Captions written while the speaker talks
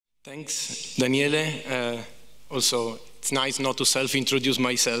Thanks, Daniele. Also, it's nice not to self-introduce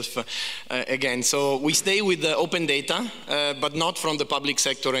myself again. So we stay with the open data, but not from the public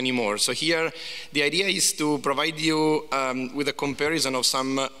sector anymore. So here, the idea is to provide you with a comparison of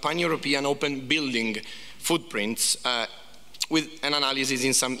some pan-European open building footprints with an analysis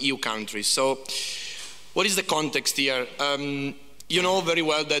in some EU countries. So what is the context here? You know very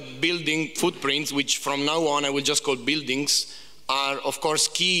well that building footprints, which from now on I will just call buildings, are of course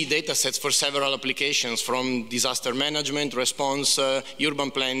key data sets for several applications, from disaster management, response, urban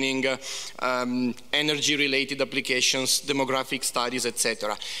planning, energy related applications, demographic studies,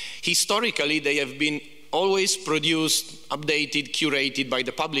 etc. Historically, they have been always produced, updated, curated by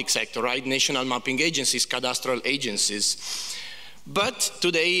the public sector, right? National mapping agencies, cadastral agencies. But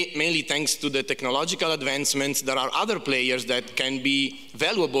today, mainly thanks to the technological advancements, there are other players that can be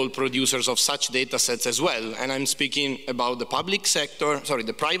valuable producers of such data sets as well. And I'm speaking about the public sector, sorry,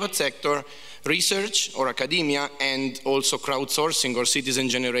 the private sector, research or academia, and also crowdsourcing or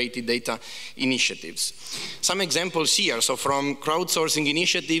citizen-generated data initiatives. Some examples here. So from crowdsourcing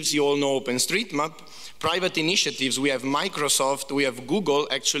initiatives, you all know OpenStreetMap. Private initiatives, we have Microsoft, we have Google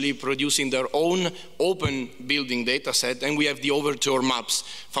actually producing their own open building data set, and we have the Overture Maps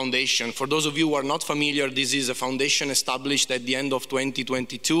Foundation. For those of you who are not familiar, this is a foundation established at the end of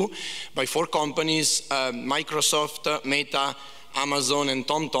 2022 by 4 companies, Microsoft, Meta, Amazon, and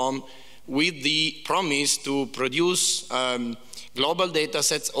TomTom, with the promise to produce global data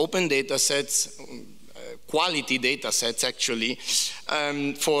sets, open data sets, quality data sets actually,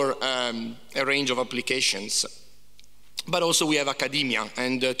 for a range of applications. But also we have academia,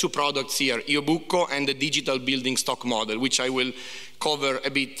 and 2 products here, EUBUCCO and the digital building stock model, which I will cover a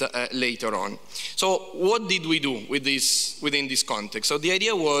bit later on. So what did we do with this, within this context? So the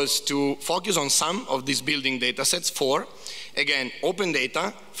idea was to focus on some of these building data sets, 4. Again, open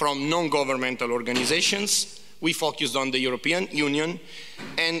data from non-governmental organizations. We focused on the European Union,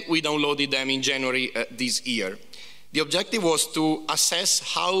 and we downloaded them in January this year. The objective was to assess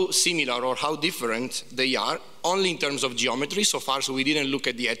how similar or how different they are, only in terms of geometry so far, so we didn't look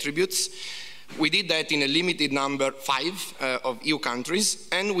at the attributes. We did that in a limited number, 5 of EU countries,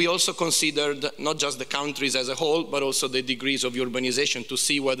 and we also considered not just the countries as a whole, but also the degrees of urbanization to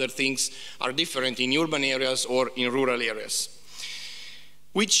see whether things are different in urban areas or in rural areas.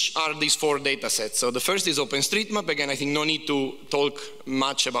 Which are these 4 data sets? So the first is OpenStreetMap. Again, I think no need to talk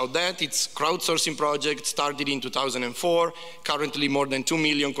much about that. It's a crowdsourcing project, started in 2004, currently more than 2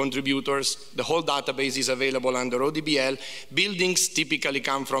 million contributors. The whole database is available under ODBL. Buildings typically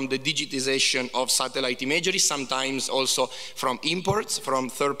come from the digitization of satellite imagery, sometimes also from imports, from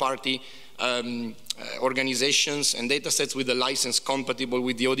third-party organizations and data sets with a license compatible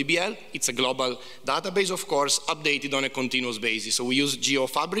with the ODBL. It's a global database, of course, updated on a continuous basis. So we use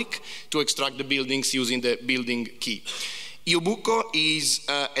GeoFabric to extract the buildings using the building key. EUBUCCO is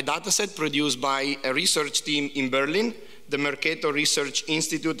a data set produced by a research team in Berlin, the Mercator Research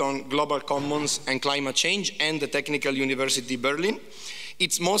Institute on Global Commons and Climate Change, and the Technical University Berlin.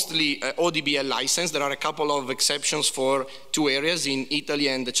 It's mostly ODBL licensed. There are a couple of exceptions for 2 areas in Italy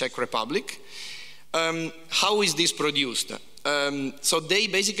and the Czech Republic. How is this produced? So they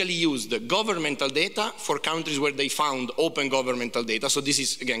basically used governmental data for countries where they found open governmental data. So this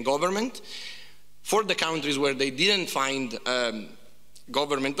is, again, government. For the countries where they didn't find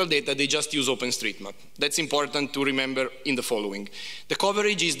governmental data, they just use OpenStreetMap. That's important to remember in the following. The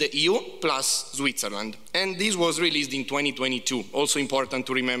coverage is the EU plus Switzerland, and this was released in 2022, also important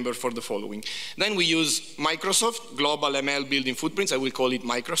to remember for the following. Then we use Microsoft, Global ML Building Footprints, I will call it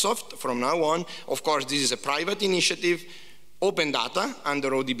Microsoft from now on. Of course, this is a private initiative, open data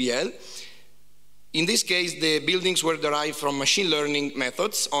under ODBL. In this case, the buildings were derived from machine learning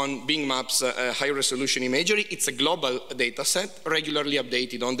methods on Bing Maps high-resolution imagery. It's a global data set, regularly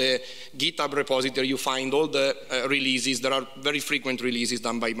updated. On the GitHub repository, you find all the releases. There are very frequent releases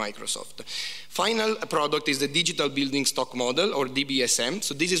done by Microsoft. Final product is the digital building stock model, or DBSM.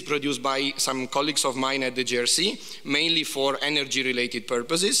 So this is produced by some colleagues of mine at the JRC, mainly for energy-related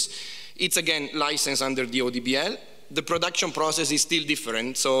purposes. It's, again, licensed under the ODBL. The production process is still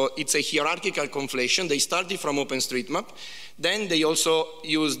different, so it's a hierarchical conflation. They started from OpenStreetMap, then they also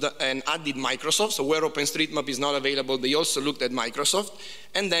used and added Microsoft, so where OpenStreetMap is not available, they also looked at Microsoft,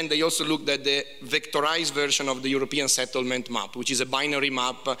 and then they also looked at the vectorized version of the European settlement map, which is a binary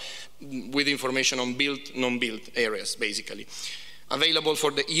map with information on built, non-built areas, basically. Available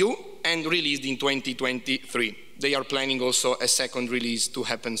for the EU and released in 2023. They are planning also a second release to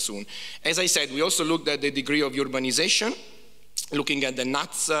happen soon. As I said, we also looked at the degree of urbanization, looking at the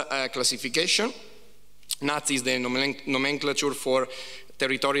NUTS classification. NUTS is the nomenclature for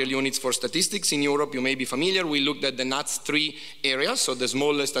territorial units for statistics in Europe. You may be familiar. We looked at the NUTS 3 areas, so the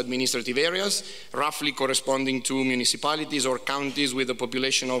smallest administrative areas, roughly corresponding to municipalities or counties with a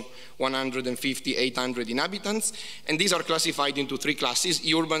population of 150, 800 inhabitants. And these are classified into 3 classes: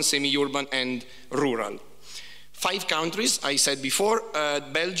 urban, semi-urban, and rural. 5 countries, I said before,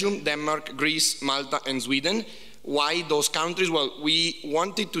 Belgium, Denmark, Greece, Malta, and Sweden. Why those countries? Well, we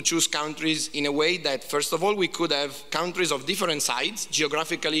wanted to choose countries in a way that, first of all, we could have countries of different sides,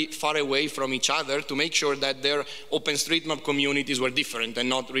 geographically far away from each other, to make sure that their OpenStreetMap communities were different and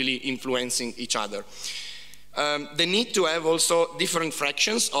not really influencing each other. The need to have also different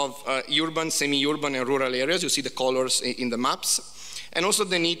fractions of urban, semi-urban, and rural areas. You see the colors in the maps. And also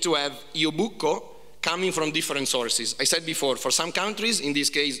the need to have EUBUCCO coming from different sources. I said before, for some countries, in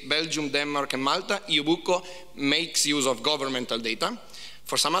this case Belgium, Denmark, and Malta, EUBUCCO makes use of governmental data.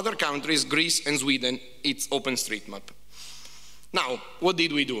 For some other countries, Greece and Sweden, it's OpenStreetMap. Now, what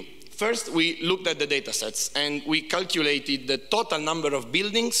did we do? First, we looked at the datasets and we calculated the total number of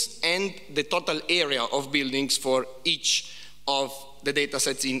buildings and the total area of buildings for each of the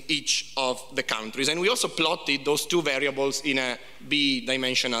datasets in each of the countries. And we also plotted those 2 variables in a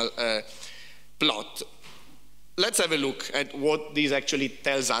bidimensional plot. Let's have a look at what this actually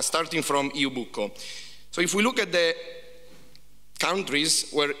tells us, starting from EUBUCCO. So if we look at the countries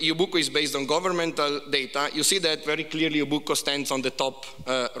where EUBUCCO is based on governmental data, you see that very clearly EUBUCCO stands on the top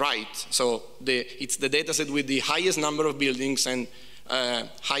right. So it's the dataset with the highest number of buildings and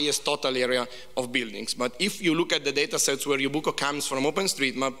highest total area of buildings. But if you look at the datasets where EUBUCCO comes from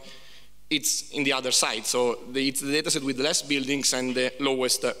OpenStreetMap, it's in the other side. So it's the dataset with less buildings and the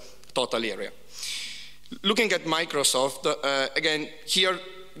lowest total area. Looking at Microsoft, again, here,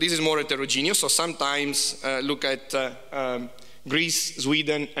 this is more heterogeneous, so sometimes look at Greece,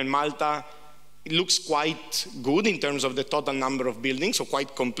 Sweden, and Malta. It looks quite good in terms of the total number of buildings, so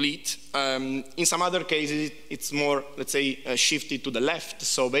quite complete. In some other cases, it's more, let's say, shifted to the left.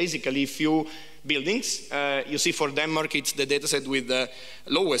 So basically, few buildings. You see for Denmark, it's the dataset with the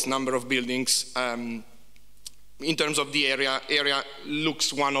lowest number of buildings. In terms of the area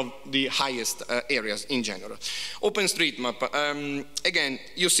looks one of the highest areas in general. OpenStreetMap, again,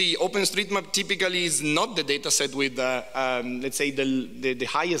 you see OpenStreetMap typically is not the dataset with, let's say, the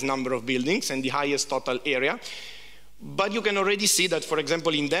highest number of buildings and the highest total area. But you can already see that, for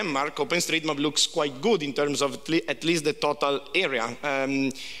example, in Denmark, OpenStreetMap looks quite good in terms of at least the total area.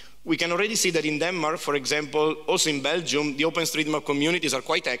 We can already see that in Denmark, for example, also in Belgium, the OpenStreetMap communities are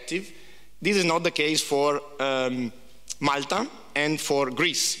quite active. This is not the case for Malta and for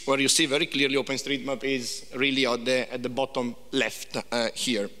Greece, where you see very clearly OpenStreetMap is really at the bottom left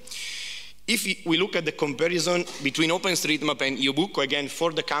here. If we look at the comparison between OpenStreetMap and EUBUCCO, again,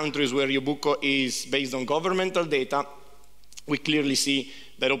 for the countries where EUBUCCO is based on governmental data, we clearly see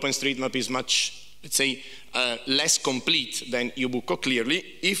that OpenStreetMap is much, let's say, less complete than EUBUCCO,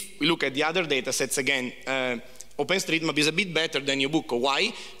 clearly. If we look at the other datasets, again, OpenStreetMap is a bit better than EUBUCCO.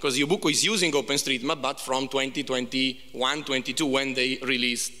 Why? Because EUBUCCO is using OpenStreetMap, but from 2021-22 when they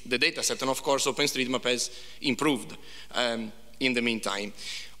released the dataset. And of course, OpenStreetMap has improved in the meantime.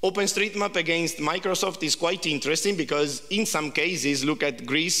 OpenStreetMap against Microsoft is quite interesting because in some cases, look at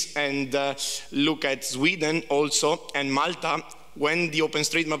Greece and look at Sweden also, and Malta. When the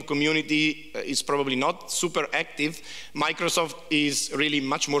OpenStreetMap community is probably not super active, Microsoft is really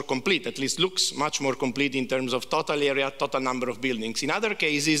much more complete, at least looks much more complete in terms of total area, total number of buildings. In other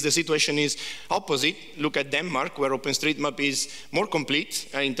cases, the situation is opposite. Look at Denmark, where OpenStreetMap is more complete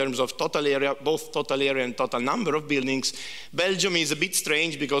in terms of total area, both total area and total number of buildings. Belgium is a bit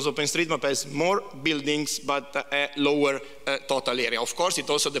strange because OpenStreetMap has more buildings, but a lower total area. Of course, it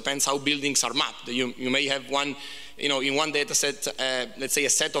also depends how buildings are mapped. You may have one, in one data set, let's say a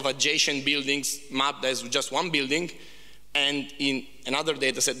set of adjacent buildings mapped as just one building, and in another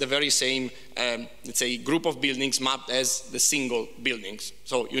data set, the very same, let's say, group of buildings mapped as the single buildings.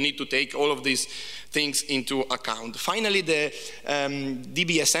 So you need to take all of these things into account. Finally, the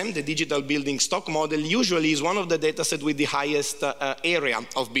DBSM, the Digital Building Stock Model, usually is one of the data sets with the highest area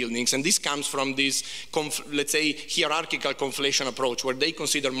of buildings. And this comes from this, let's say, hierarchical conflation approach, where they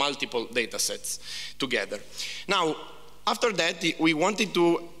consider multiple data sets together. Now, after that, we wanted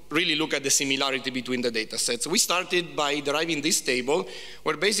to really look at the similarity between the data sets. We started by deriving this table,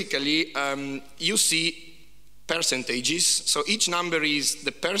 where basically you see percentages. So each number is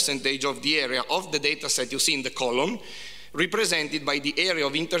the percentage of the area of the data set you see in the column, represented by the area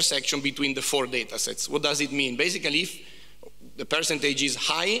of intersection between the 4 data sets. What does it mean? Basically, if the percentage is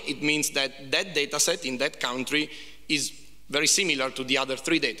high, it means that that data set in that country is very similar to the other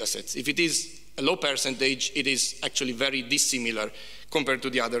 3 data sets. If it is a low percentage, it is actually very dissimilar compared to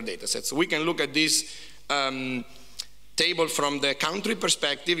the other datasets. So we can look at this table from the country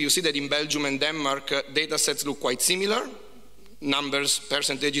perspective. You see that in Belgium and Denmark, datasets look quite similar. Numbers,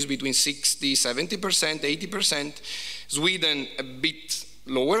 percentages between 60, 70%, 80%. Sweden, a bit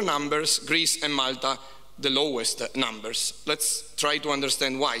lower numbers. Greece and Malta, the lowest numbers. Let's try to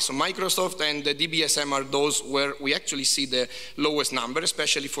understand why. So Microsoft and the DBSM are those where we actually see the lowest number,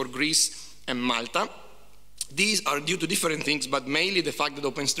 especially for Greece and Malta. These are due to different things, but mainly the fact that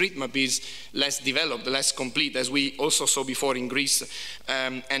OpenStreetMap is less developed, less complete, as we also saw before in Greece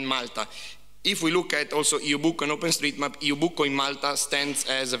and Malta. If we look at also EUBUCCO and OpenStreetMap, EUBUCCO in Malta stands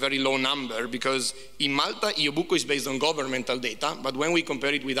as a very low number because in Malta, EUBUCCO is based on governmental data, but when we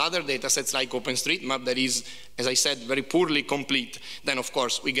compare it with other data sets like OpenStreetMap that is, as I said, very poorly complete, then of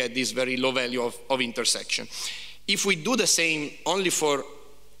course we get this very low value of intersection. If we do the same only for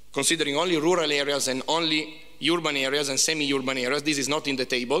considering only rural areas and only urban areas and semi-urban areas, this is not in the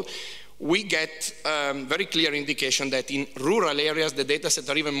table, we get very clear indication that in rural areas the data sets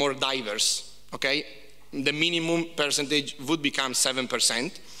are even more diverse. Okay, the minimum percentage would become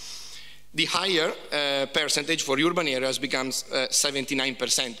 7%. The higher percentage for urban areas becomes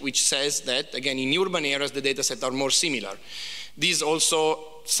 79%, which says that, again, in urban areas, the data sets are more similar. This also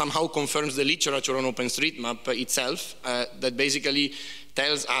somehow confirms the literature on OpenStreetMap itself, that basically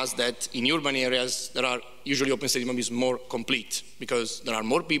tells us that in urban areas, usually OpenStreetMap is more complete because there are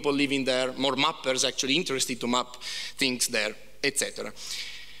more people living there, more mappers actually interested to map things there, etc.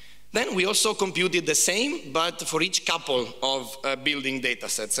 Then we also computed the same, but for each couple of building data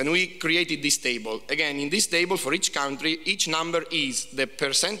sets, and we created this table. Again, in this table, for each country, each number is the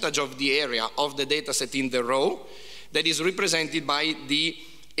percentage of the area of the data set in the row that is represented by the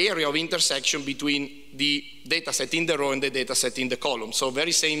area of intersection between the data set in the row and the data set in the column. So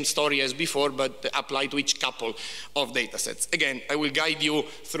very same story as before, but applied to each couple of data sets. Again, I will guide you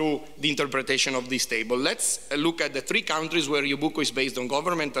through the interpretation of this table. Let's look at the 3 countries where EUBUCCO is based on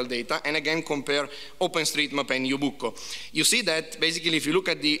governmental data, and again compare OpenStreetMap and EUBUCCO. You see that basically if you look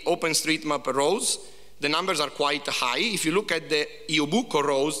at the OpenStreetMap rows, the numbers are quite high. If you look at the EUBUCCO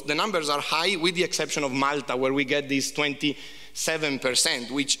rows, the numbers are high with the exception of Malta, where we get this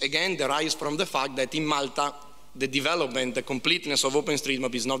 27%, which again derives from the fact that in Malta, the development, the completeness of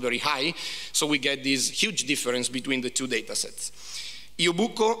OpenStreetMap is not very high, so we get this huge difference between the 2 data sets.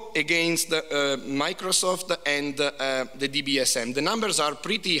 EUBUCCO against Microsoft and the DBSM. The numbers are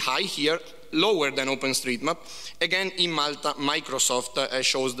pretty high here, lower than OpenStreetMap. Again, in Malta, Microsoft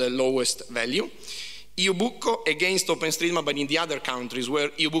shows the lowest value. EUBUCCO against OpenStreetMap, but in the other countries where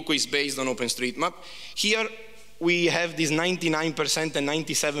EUBUCCO is based on OpenStreetMap. Here we have this 99% and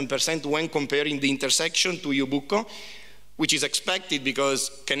 97% when comparing the intersection to EUBUCCO, which is expected because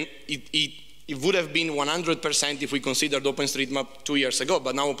it would have been 100% if we considered OpenStreetMap 2 years ago,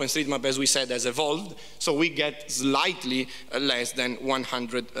 but now OpenStreetMap, as we said, has evolved, so we get slightly less than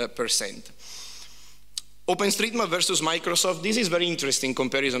 100%. OpenStreetMap versus Microsoft, this is very interesting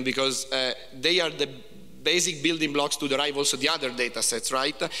comparison because they are the basic building blocks to derive also the other data sets,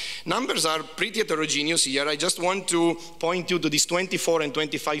 right? Numbers are pretty heterogeneous here. I just want to point you to this 24 and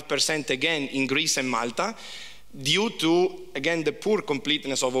 25% again in Greece and Malta due to, again, the poor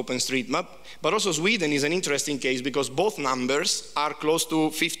completeness of OpenStreetMap. But also Sweden is an interesting case because both numbers are close to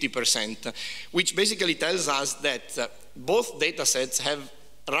 50%, which basically tells us that both data sets have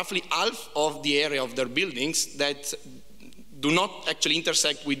roughly half of the area of their buildings that do not actually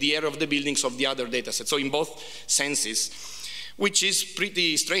intersect with the area of the buildings of the other data sets, so in both senses, which is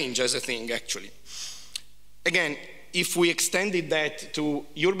pretty strange as a thing, actually. Again, if we extended that to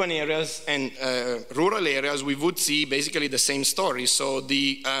urban areas and rural areas, we would see basically the same story. So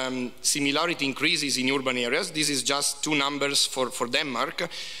the similarity increases in urban areas. This is just 2 numbers for Denmark.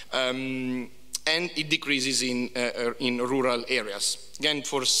 And it decreases in rural areas. Again,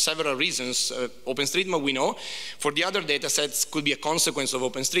 for several reasons. OpenStreetMap we know. For the other data sets, could be a consequence of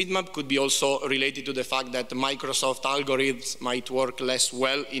OpenStreetMap, could be also related to the fact that Microsoft algorithms might work less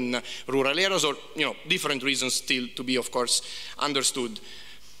well in rural areas, or different reasons still to be, of course, understood.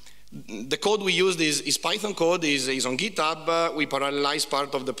 The code we used is Python code, is on GitHub. We parallelize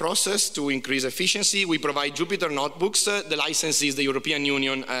part of the process to increase efficiency. We provide Jupyter notebooks. The license is the European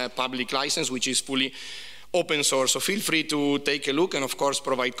Union public license, which is fully open source. So feel free to take a look and of course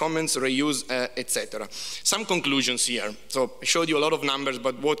provide comments, reuse, etc. Some conclusions here. So I showed you a lot of numbers,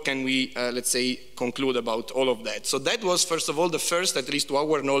 but what can we, let's say, conclude about all of that? So that was, first of all, the first, at least to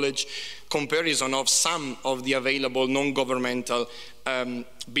our knowledge, comparison of some of the available non-governmental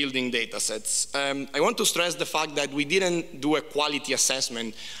building datasets. I want to stress the fact that we didn't do a quality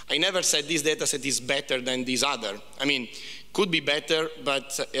assessment. I never said this dataset is better than this other. I mean, could be better,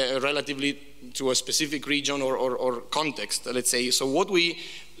 but relatively to a specific region or context, let's say. So what we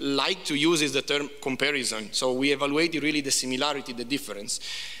like to use is the term comparison. So we evaluate really the similarity, the difference.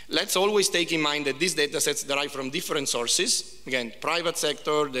 Let's always take in mind that these datasets derive from different sources. Again, private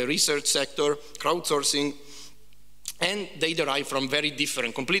sector, the research sector, crowdsourcing, and they derive from very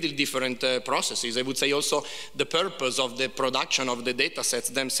different, completely different processes. I would say also the purpose of the production of the data sets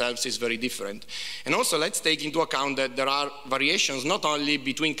themselves is very different. And also let's take into account that there are variations not only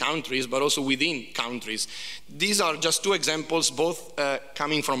between countries, but also within countries. These are just two examples, both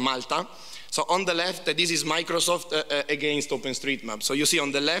coming from Malta. So on the left, this is Microsoft against OpenStreetMap. So you see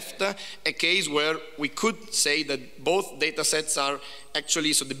on the left, a case where we could say that both data sets are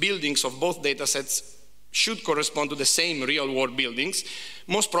actually, so the buildings of both data sets should correspond to the same real-world buildings.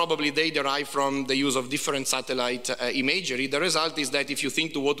 Most probably they derive from the use of different satellite imagery. The result is that if you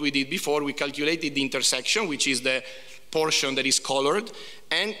think to what we did before, we calculated the intersection, which is the portion that is colored,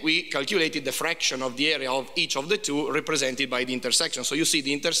 and we calculated the fraction of the area of each of the two represented by the intersection. So you see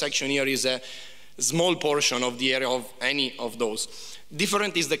the intersection here is a small portion of the area of any of those.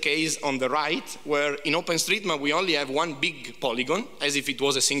 Different is the case on the right, where in OpenStreetMap we only have one big polygon, as if it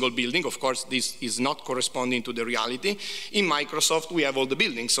was a single building. Of course, this is not corresponding to the reality. In Microsoft, we have all the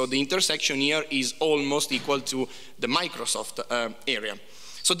buildings, so the intersection here is almost equal to the Microsoft area.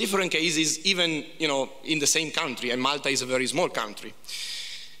 So different cases, even in the same country, and Malta is a very small country.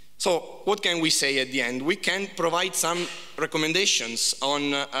 So what can we say at the end? We can provide some recommendations on,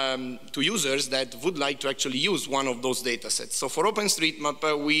 to users that would like to actually use one of those data sets. So for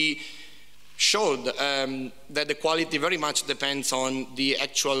OpenStreetMap, we showed that the quality very much depends on the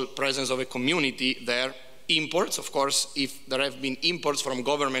actual presence of a community there. Imports, of course, if there have been imports from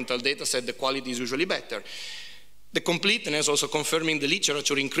governmental data set, the quality is usually better. The completeness, also confirming the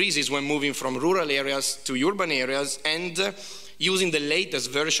literature, increases when moving from rural areas to urban areas, and using the latest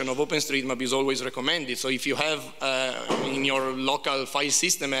version of OpenStreetMap is always recommended. So if you have in your local file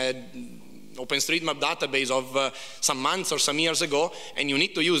system an OpenStreetMap database of some months or some years ago, and you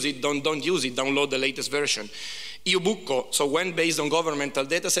need to use it, don't use it, download the latest version. EUBUCCO, so when based on governmental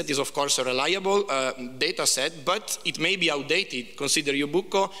dataset, is of course a reliable dataset, but it may be outdated. Consider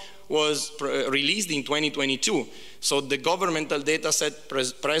EUBUCCO was released in 2022. So the governmental dataset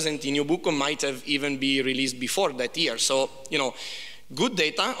present in EUBUCCO might have even been released before that year. So, good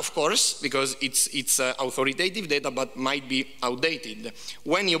data, of course, because it's authoritative data, but might be outdated.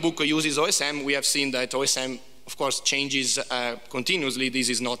 When EUBUCCO uses OSM, we have seen that OSM, of course, changes continuously. This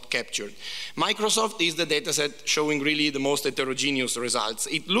is not captured. Microsoft is the dataset showing really the most heterogeneous results.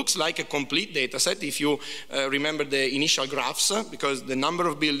 It looks like a complete dataset if you remember the initial graphs, because the number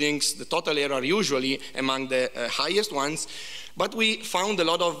of buildings, the total area are usually among the highest ones. But we found a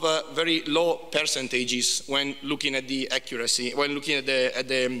lot of very low percentages when looking at the accuracy, when looking at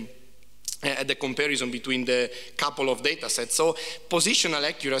the comparison between the couple of data sets. So positional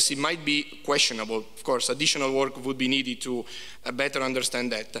accuracy might be questionable. Of course, additional work would be needed to better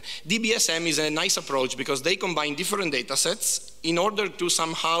understand that. DBSM is a nice approach because they combine different data sets in order to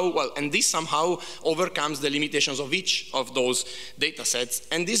somehow, and this somehow overcomes the limitations of each of those data sets.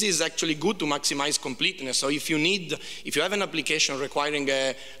 And this is actually good to maximize completeness. So if you have an application requiring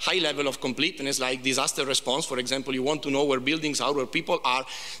a high level of completeness, like disaster response, for example, you want to know where buildings are, where people are,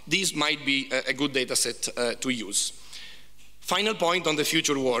 this might be a good data set to use. Final point on the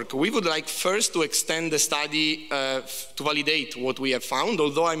future work. We would like first to extend the study to validate what we have found,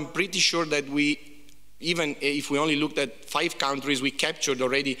 although I'm pretty sure that even if we only looked at 5 countries, we captured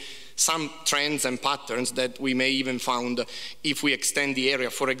already some trends and patterns that we may even found if we extend the area,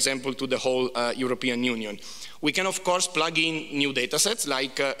 for example, to the whole European Union. We can, of course, plug in new datasets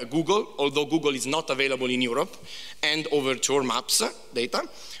like Google, although Google is not available in Europe, and Overture Maps data.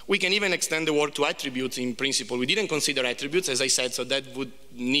 We can even extend the work to attributes in principle. We didn't consider attributes, as I said, so that would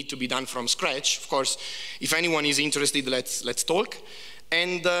need to be done from scratch. Of course, if anyone is interested, let's talk.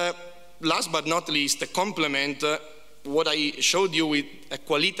 And last but not least, a complement what I showed you with a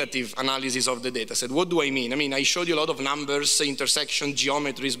qualitative analysis of the dataset. What do I mean? I mean, I showed you a lot of numbers, intersection,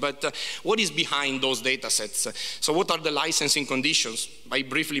 geometries, but what is behind those datasets? So what are the licensing conditions? I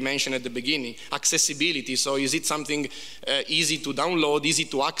briefly mentioned at the beginning. Accessibility, so is it something easy to download, easy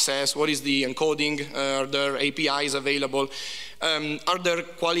to access? What is the encoding? Are there APIs available? Are there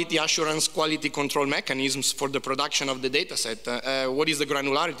quality assurance, quality control mechanisms for the production of the dataset? What is the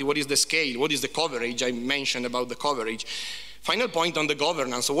granularity? What is the scale? What is the coverage? I mentioned about the coverage. Final point on the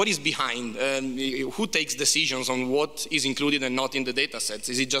governance. So what is behind? Who takes decisions on what is included and not in the datasets?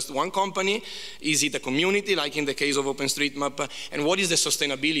 Is it just one company? Is it a community, like in the case of OpenStreetMap? And what is the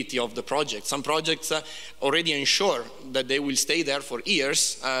sustainability of the project? Some projects already ensure that they will stay there for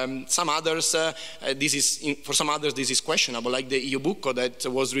years. Some others, for some others, this is questionable, like the EUBUCCO that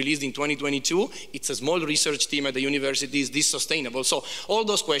was released in 2022. It's a small research team at the university. Is this sustainable? So all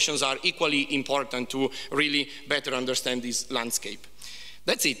those questions are equally important to really better understand this landscape.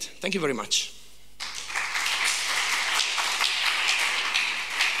 That's it. Thank you very much.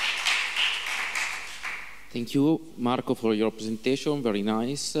 Thank you, Marco, for your presentation. Very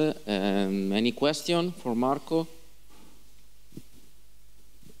nice. Any question for Marco?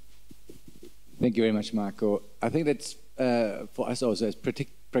 Thank you very much, Marco. I think that's, for us also as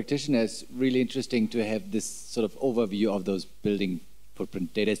practitioners, really interesting to have this sort of overview of those building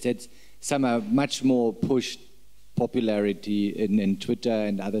footprint data sets. Some are much more pushed popularity in Twitter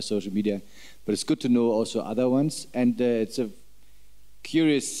and other social media, but it's good to know also other ones. And it's a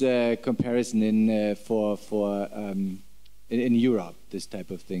curious comparison in Europe, this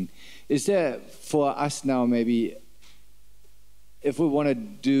type of thing. Is there, for us now, maybe, if we want to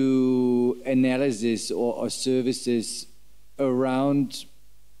do analysis or services around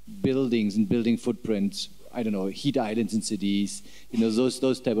buildings and building footprints, I don't know, heat islands in cities, you know,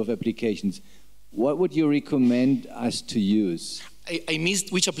 those type of applications, what would you recommend us to use? I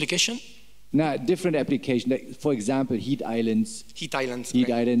missed which application? No, different application. Like, for example, heat islands. Heat islands.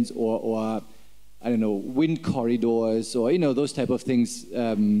 Heat islands, or I don't know, wind corridors, or you know, those type of things.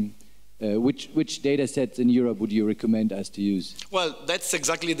 Which data sets in Europe would you recommend us to use? Well, that's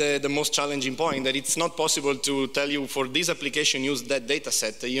exactly the most challenging point, that it's not possible to tell you for this application use that data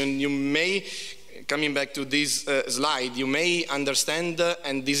set. You may, coming back to this slide, you may understand,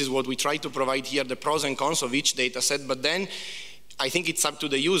 and this is what we try to provide here, the pros and cons of each data set, but then I think it's up to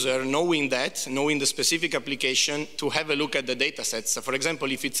the user, knowing the specific application, to have a look at the data sets. For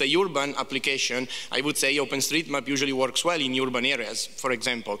example, if it's a urban application, I would say OpenStreetMap usually works well in urban areas, for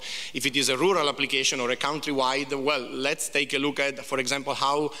example. If it is a rural application or a countrywide, well, let's take a look at, for example,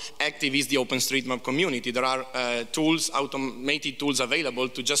 how active is the OpenStreetMap community. There are tools, automated tools available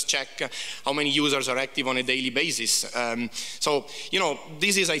to just check how many users are active on a daily basis. So, you know,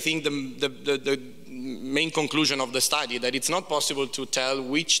 this is, I think, the main conclusion of the study, that it's not possible to tell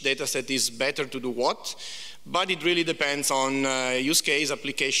which dataset is better to do what, but it really depends on use case,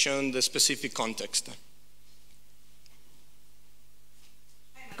 application, the specific context.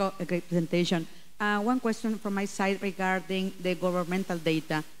 A great presentation. One question from my side regarding the governmental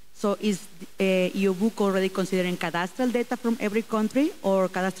data. So is EUBUCCO already considering cadastral data from every country, or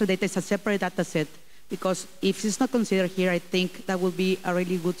cadastral data is a separate data set? Because if it's not considered here, I think that would be a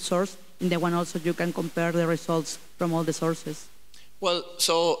really good source. In the one also you can compare the results from all the sources. Well,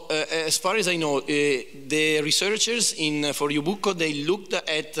 so as far as I know, the researchers for EUBUCCO, they looked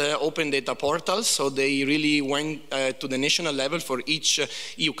at open data portals, so they really went to the national level for each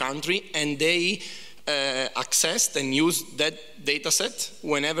EU country, and they accessed and used that data set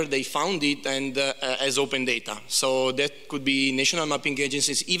whenever they found it and as open data. So that could be national mapping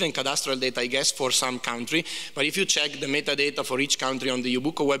agencies, even cadastral data, I guess, for some country. But if you check the metadata for each country on the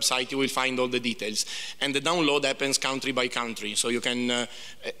EUBUCCO website, you will find all the details. And the download happens country by country. So you can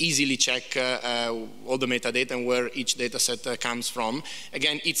easily check all the metadata and where each data set comes from.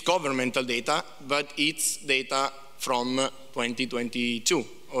 Again, it's governmental data, but it's data from 2022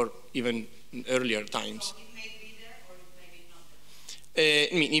 or even earlier times. So it may be there or it may be not there?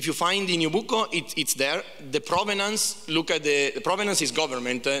 I mean, if you find in EUBUCCO, it's there. The provenance, look at the provenance is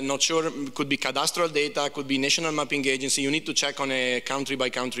government. Not sure, could be cadastral data, could be national mapping agency. You need to check on a country by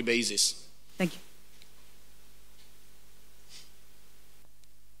country basis. Thank you.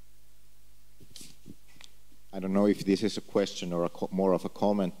 I don't know if this is a question or more of a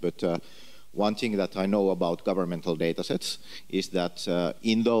comment, but one thing that I know about governmental datasets is that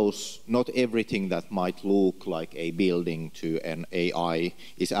in those, not everything that might look like a building to an AI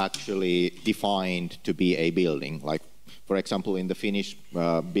is actually defined to be a building. Like, for example, in the Finnish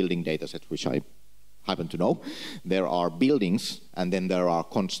building dataset, which I happen to know, there are buildings and then there are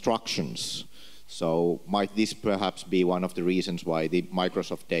constructions. So might this perhaps be one of the reasons why the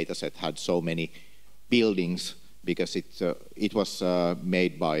Microsoft dataset had so many buildings, because it was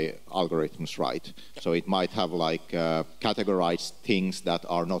made by algorithms, right? So it might have like categorized things that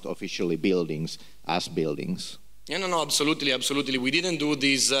are not officially buildings as buildings. Yeah, no, absolutely, absolutely. We didn't do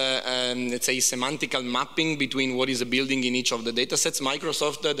this, let's say, semantical mapping between what is a building in each of the data sets.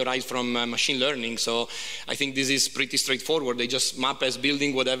 Microsoft derives from machine learning, so I think this is pretty straightforward. They just map as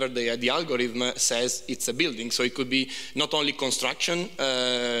building whatever the algorithm says it's a building. So it could be not only construction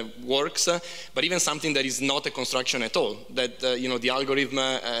works, but even something that is not a construction at all, that you know, the algorithm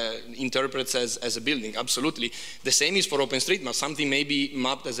interprets as a building. Absolutely. The same is for OpenStreetMap. Something may be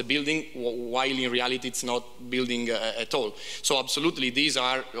mapped as a building, while in reality it's not building at all. So absolutely, these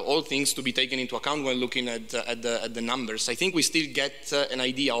are all things to be taken into account when looking at the numbers. I think we still get an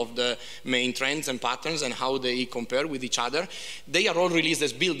idea of the main trends and patterns and how they compare with each other. They are all released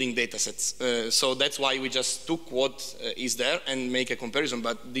as building datasets, so that's why we just took what is there and make a comparison,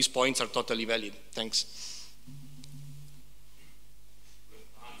 but these points are totally valid. Thanks.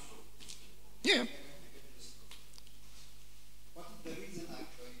 Yeah.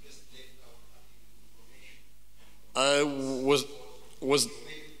 Was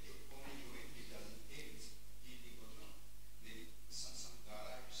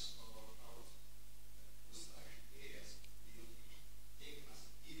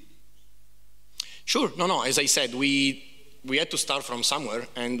Sure. No, as I said, we had to start from somewhere,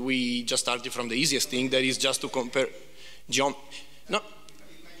 and we just started from the easiest thing, that is just to compare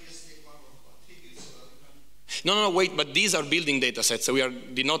No, wait, but these are building data sets, so we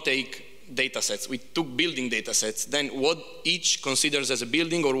did not take data sets. We took building data sets. Then what each considers as a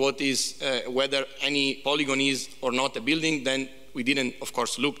building, or what is, whether any polygon is or not a building, then we didn't, of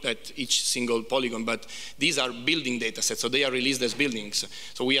course, look at each single polygon, but these are building data sets, so they are released as buildings.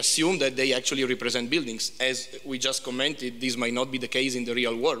 So we assume that they actually represent buildings. As we just commented, this might not be the case in the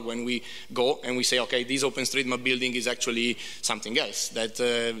real world when we go and we say, okay, this OpenStreetMap building is actually something else, that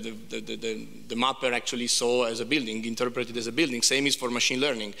the mapper actually saw as a building, interpreted as a building. Same is for machine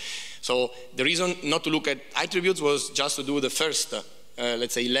learning. So the reason not to look at attributes was just to do the first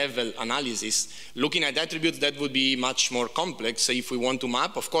let's say, level analysis. Looking at attributes, that would be much more complex. So if we want to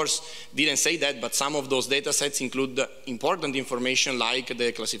map, of course, didn't say that, but some of those data sets include important information like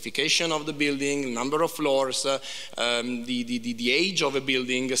the classification of the building, number of floors, the age of a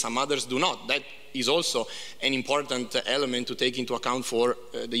building. Some others do not. That is also an important element to take into account for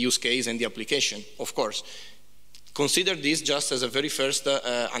the use case and the application, of course. Consider this just as a very first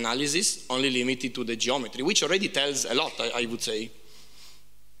analysis, only limited to the geometry, which already tells a lot, I would say.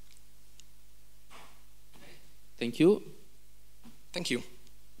 Thank you. Thank you.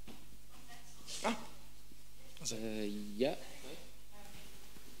 Yeah.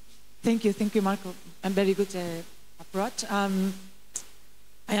 Thank you, Marco. And very good approach. I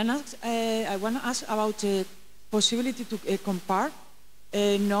want to ask about the possibility to compare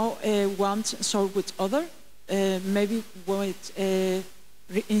one source with other, maybe with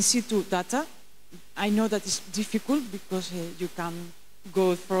in situ data. I know that it's difficult because you can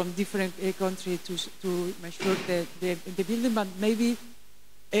go from different countries to measure the building, but maybe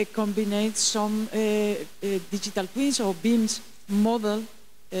combine some digital twins or BIMs model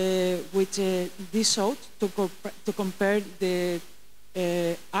with this sort to compare the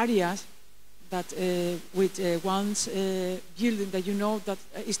areas that with one's building that you know that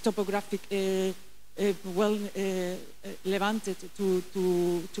is topographic well levanted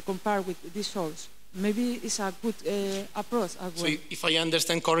to compare with this source. Maybe it's a good approach as well. So if I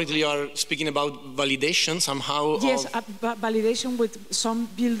understand correctly, you are speaking about validation somehow? Yes, validation with some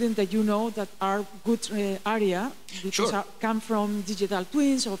buildings that you know that are good area, because sure. Come from digital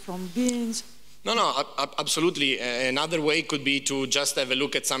twins or from BIMs. No, absolutely. Another way could be to just have a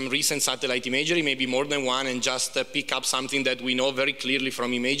look at some recent satellite imagery, maybe more than one, and just pick up something that we know very clearly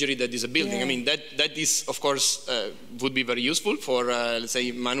from imagery that is a building. Yeah. I mean, that is, of course, would be very useful for, let's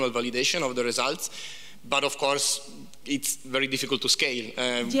say, manual validation of the results. But, of course, it's very difficult to scale.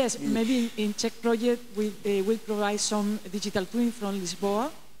 Yes, maybe in Czech project we will provide some digital twin from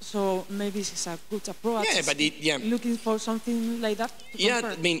Lisboa. So maybe it's a good approach. Yeah, but looking for something like that. Yeah,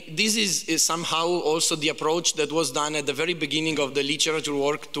 I mean, this is somehow also the approach that was done at the very beginning of the literature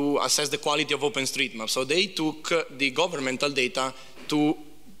work to assess the quality of OpenStreetMap. So they took the governmental data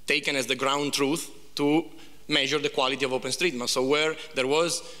taken as the ground truth to measure the quality of OpenStreetMap. So where there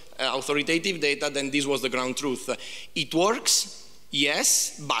was authoritative data, then this was the ground truth. It works,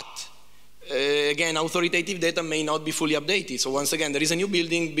 yes, but again, authoritative data may not be fully updated. So once again, there is a new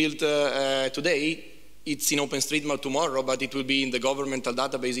building built today. it's in OpenStreetMap tomorrow, but it will be in the governmental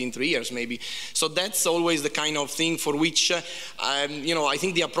database in 3 years maybe. So that's always the kind of thing for which, you know, I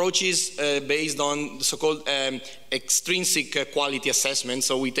think the approach is based on the so-called extrinsic quality assessment.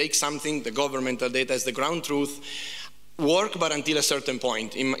 So we take something, the governmental data as the ground truth, work, but until a certain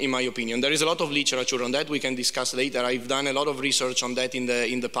point, in my opinion. There is a lot of literature on that. We can discuss later. I've done a lot of research on that in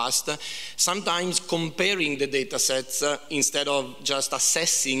the past. Sometimes comparing the data sets instead of just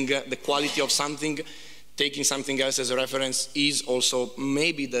assessing the quality of something, taking something else as a reference is also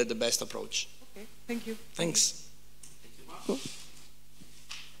maybe the best approach. Okay, thank you. Thanks. Thank you, Marco.